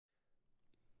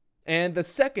And the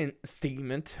second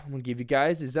statement I'm going to give you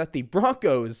guys is that the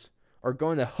Broncos are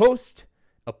going to host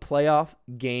a playoff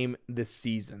game this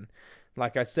season.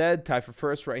 Like I said, tied for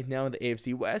first right now in the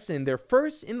AFC West, and they're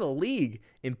first in the league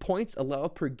in points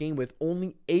allowed per game with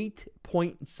only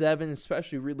 8.7,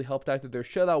 especially really helped after their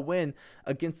shutout win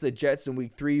against the Jets in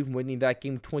Week 3, winning that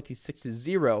game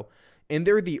 26-0. And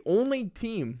they're the only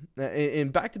team in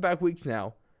back-to-back weeks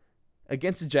now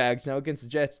against the Jags, now against the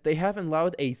Jets, they haven't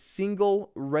allowed a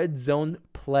single red zone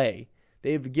play.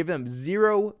 They've given them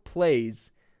 0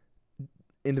 plays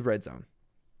in the red zone.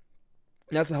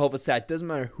 And that's a hell of a stat. Doesn't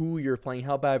matter who you're playing,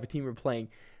 how bad of a team you're playing.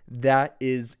 That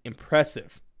is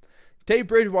impressive. Teddy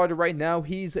Bridgewater right now,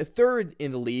 he's third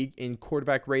in the league in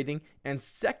quarterback rating and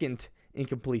second in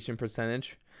completion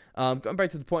percentage. Going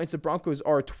back to the points, the Broncos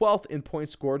are 12th in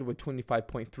points scored with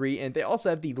 25.3, and they also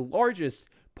have the largest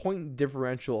point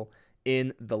differential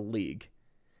in the league.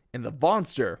 And the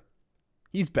Vonster,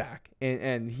 he's back,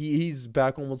 and he's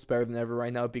back almost better than ever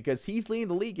right now because he's leading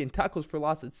the league in tackles for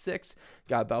loss at 6.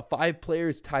 Got about 5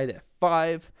 players tied at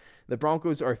 5. The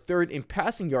Broncos are third in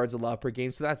passing yards allowed per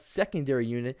game, so that secondary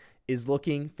unit is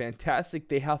looking fantastic.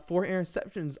 They have 4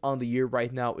 interceptions on the year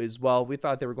right now as well. We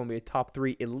thought they were going to be a top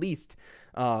 3 at least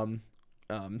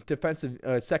defensive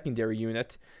secondary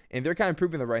unit, and they're kind of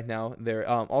proving that right now. They're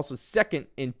also second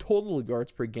in total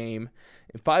yards per game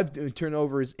and 5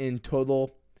 turnovers in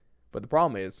total. But the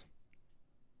problem is,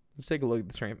 let's take a look at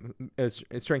the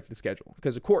strength of the schedule.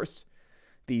 Because, of course,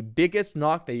 the biggest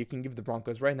knock that you can give the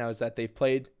Broncos right now is that they've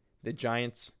played the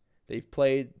Giants, they've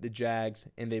played the Jags,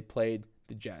 and they've played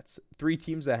the Jets. 3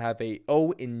 teams that have a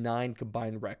 0-9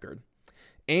 combined record.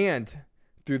 And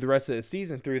through the rest of the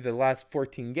season, through the last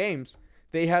 14 games,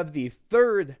 they have the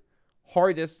 3rd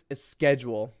hardest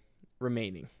schedule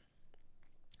remaining.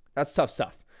 That's tough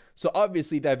stuff. So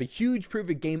obviously they have a huge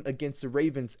prove-it game against the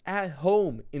Ravens at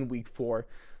home in Week 4.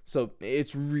 So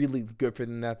it's really good for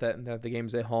them that the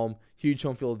game's at home. Huge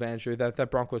home field advantage.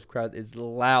 That Broncos crowd is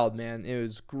loud, man. It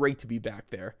was great to be back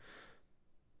there.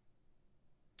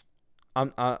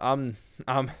 I'm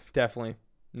definitely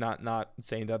not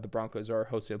saying that the Broncos are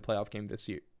hosting a playoff game this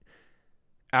year.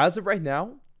 As of right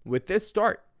now, with this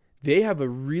start, they have a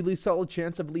really solid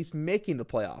chance of at least making the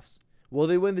playoffs. Will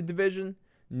they win the division?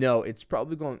 No, it's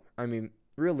probably going. I mean,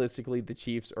 realistically, the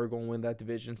Chiefs are going to win that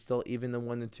division still, even the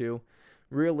 1-2.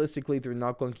 Realistically, they're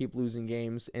not going to keep losing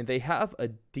games, and they have a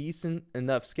decent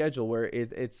enough schedule where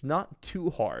it's not too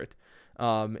hard.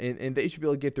 And they should be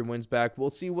able to get their wins back. We'll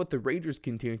see what the Raiders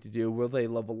continue to do. Will they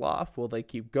level off? Will they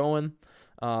keep going?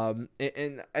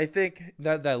 And I think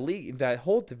that league, that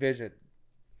whole division,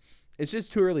 it's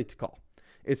just too early to call.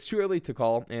 It's too early to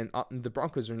call, and the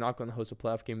Broncos are not going to host a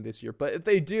playoff game this year. But if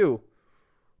they do,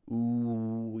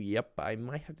 ooh, yep, I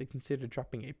might have to consider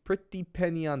dropping a pretty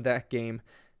penny on that game.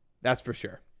 That's for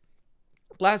sure.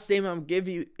 Last statement I'm going to give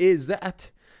you is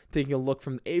that, taking a look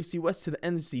from the AFC West to the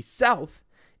NFC South,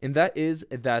 and that is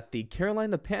that the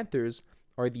Carolina Panthers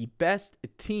are the best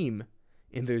team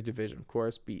in their division, of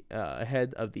course,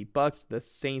 ahead of the Bucks, the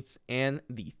Saints, and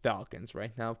the Falcons.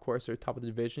 Right now, of course, they're top of the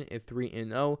division at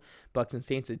 3-0. Bucks and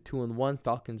Saints at 2-1.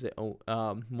 Falcons at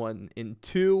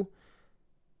 1-2.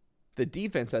 The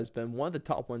defense has been one of the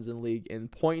top ones in the league in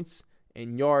points,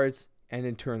 in yards, and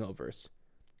in turnovers.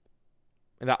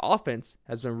 And that offense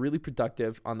has been really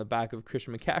productive on the back of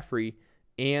Christian McCaffrey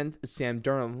and Sam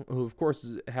Darnold, who, of course,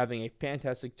 is having a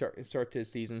fantastic start to the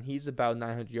season. He's about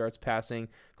 900 yards passing,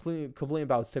 completing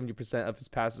about 70% of his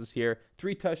passes here.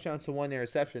 3 touchdowns to 1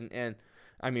 interception. And,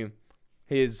 I mean,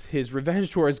 his revenge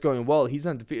tour is going well. He's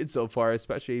undefeated so far,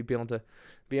 especially being able to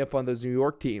be up on that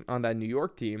New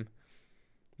York team.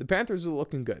 The Panthers are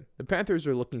looking good. The Panthers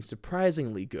are looking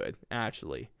surprisingly good,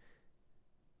 actually.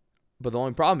 But the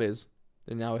only problem is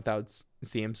they're now without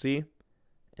CMC.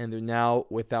 And they're now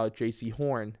without J.C.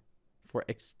 Horn for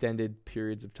extended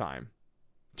periods of time.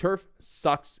 Turf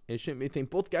sucks. It shouldn't be a thing.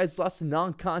 Both guys lost to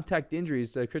non-contact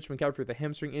injuries. Christian McCaffrey with a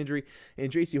hamstring injury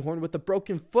and J.C. Horn with a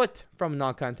broken foot from a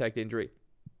non-contact injury.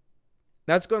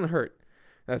 That's going to hurt.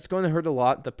 That's going to hurt a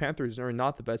lot. The Panthers are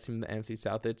not the best team in the NFC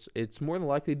South. It's more than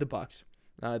likely the Bucks.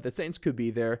 The Saints could be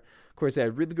there. Of course, they had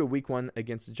a really good week 1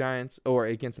 against the Giants, or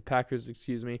against the Packers,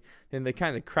 excuse me. Then they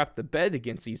kind of crapped the bed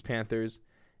against these Panthers.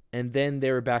 And then they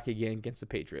were back again against the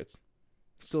Patriots.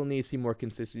 Still need to see more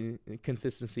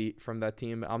consistency from that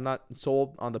team. I'm not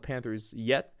sold on the Panthers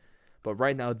yet, but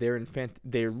right now they're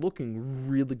looking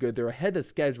really good. They're ahead of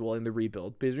schedule in the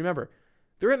rebuild. Because remember,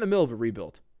 they're in the middle of a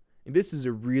rebuild. And this is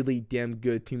a really damn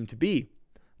good team to be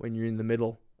when you're in the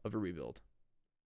middle of a rebuild.